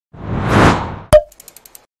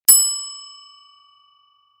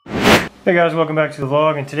Hey guys, welcome back to the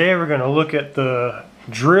vlog, and today we're going to look at the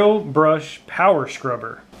Drill Brush Power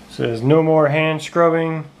Scrubber. It says no more hand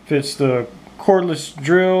scrubbing, fits the cordless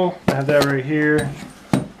drill. I have that right here,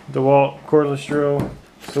 DeWalt cordless drill.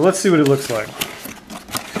 So let's see what it looks like.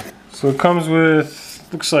 So it comes with,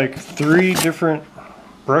 looks like 3 different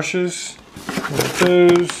brushes. Like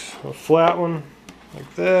those, a flat one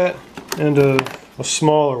like that, and a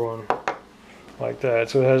smaller one like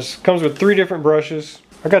that. So it comes with 3 different brushes.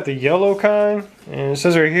 I got the yellow kind, and it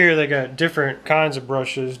says right here they got different kinds of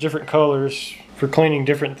brushes, different colors for cleaning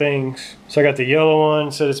different things. So I got the yellow one,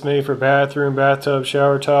 it said it's made for bathroom, bathtub,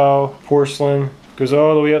 shower towel, porcelain. Goes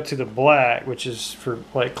all the way up to the black, which is for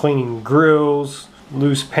like cleaning grills,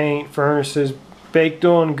 loose paint, furnaces, baked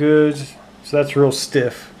on goods. So that's real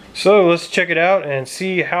stiff. So let's check it out and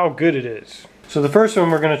see how good it is. So the first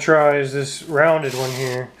one we're going to try is this rounded one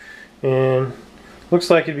here, and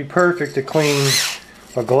looks like it'd be perfect to clean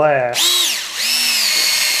a glass.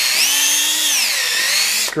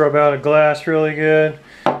 Scrub out a glass really good.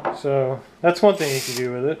 So that's one thing you can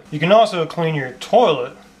do with it. You can also clean your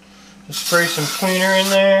toilet. Just spray some cleaner in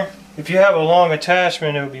there. If you have a long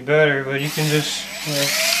attachment, it would be better, but you can just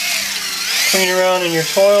clean around in your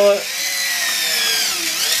toilet,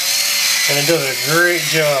 and it does a great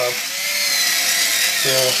job.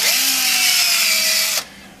 So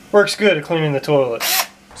works good at cleaning the toilet.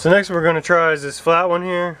 So next we're going to try is this flat one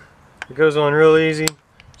here. It goes on real easy.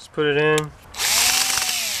 Just put it in.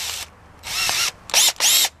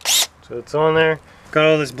 So it's on there. Got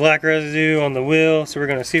all this black residue on the wheel, so we're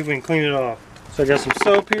going to see if we can clean it off. So I got some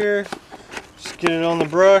soap here. Just get it on the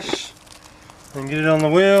brush and get it on the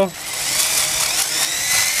wheel.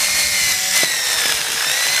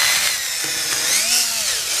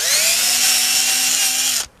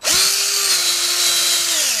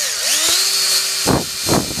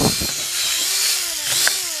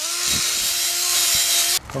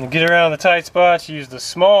 And to get around the tight spots, use the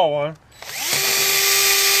small one.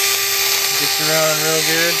 Gets around real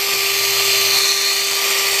good.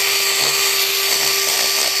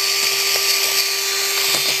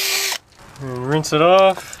 And rinse it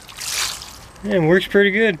off. And works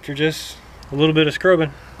pretty good for just a little bit of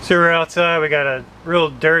scrubbing. So we're outside, we got a real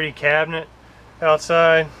dirty cabinet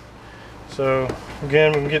outside. So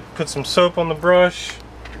again, we can put some soap on the brush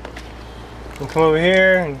and come over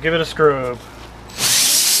here and give it a scrub.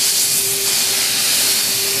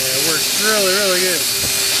 Works really good.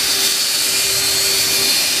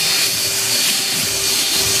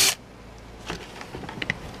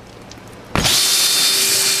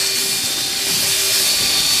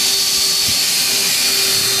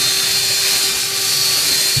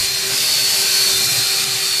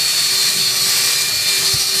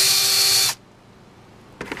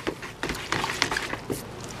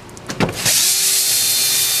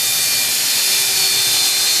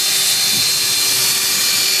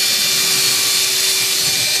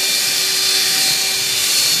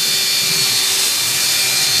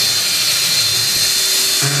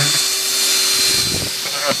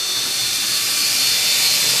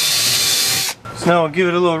 So now we'll give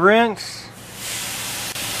it a little rinse.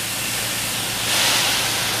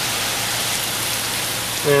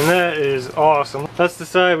 And that is awesome. That's the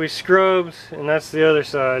side we scrubbed, and that's the other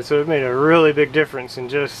side. So it made a really big difference in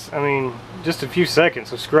just a few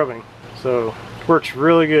seconds of scrubbing. So it works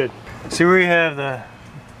really good. See where you have the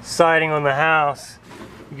siding on the house.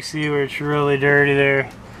 You can see where it's really dirty there.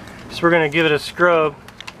 So we're gonna give it a scrub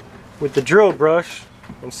with the drill brush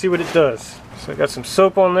and see what it does. So I got some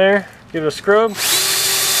soap on there. Give it a scrub.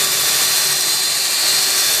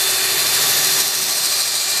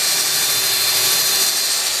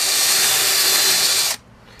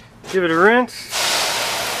 Give it a rinse.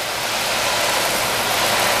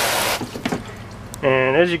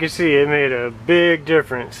 And as you can see, it made a big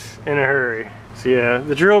difference in a hurry. So yeah,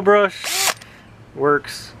 the drill brush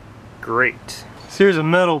works great. So here's a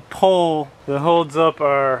metal pole that holds up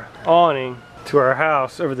our awning to our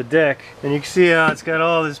house over the deck, and you can see how it's got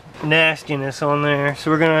all this nastiness on there.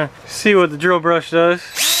 So we're gonna see what the drill brush does.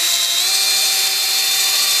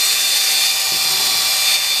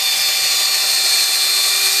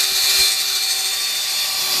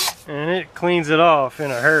 And it cleans it off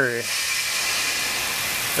in a hurry.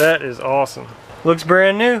 That is awesome. Looks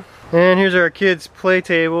brand new. And here's our kids' play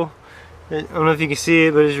table. I don't know if you can see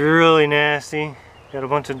it, but it's really nasty. Got a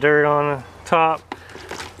bunch of dirt on the top.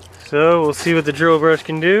 So we'll see what the drill brush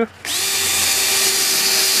can do.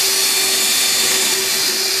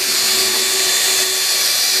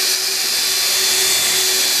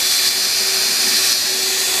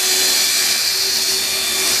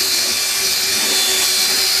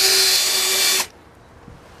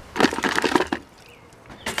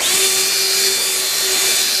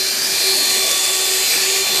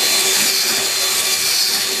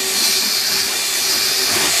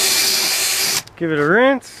 Give it a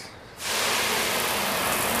rinse.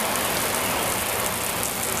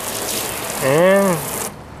 And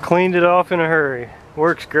cleaned it off in a hurry.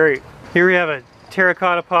 Works great. Here we have a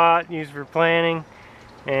terracotta pot used for planting,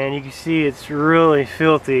 and you can see it's really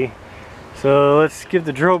filthy. So let's give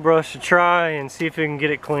the drill brush a try and see if we can get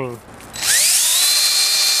it clean.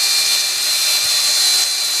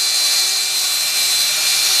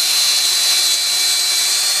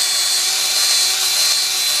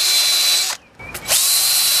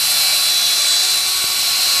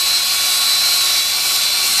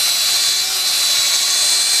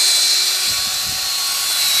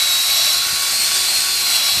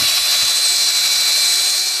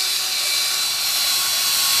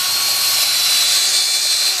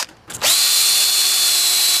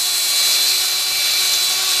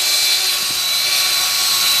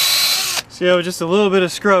 See, with just a little bit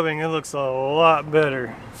of scrubbing, it looks a lot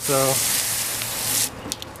better. So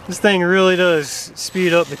this thing really does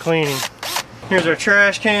speed up the cleaning. Here's our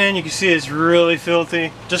trash can. You can see it's really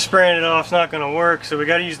filthy. Just spraying it off is not going to work, so we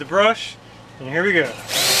got to use the brush. And here we go.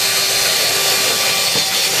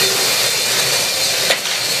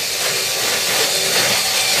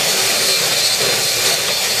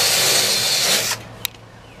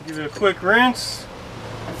 Give it a quick rinse.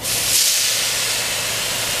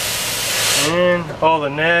 And all the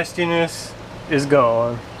nastiness is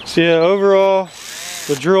gone. So yeah, overall,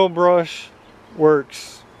 the drill brush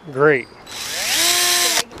works great.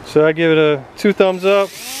 So I give it a 2 thumbs up.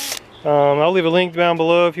 I'll leave a link down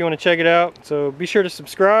below if you want to check it out. So be sure to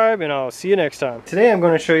subscribe, and I'll see you next time. Today I'm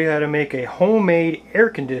going to show you how to make a homemade air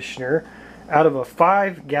conditioner out of a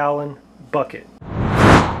 5-gallon bucket.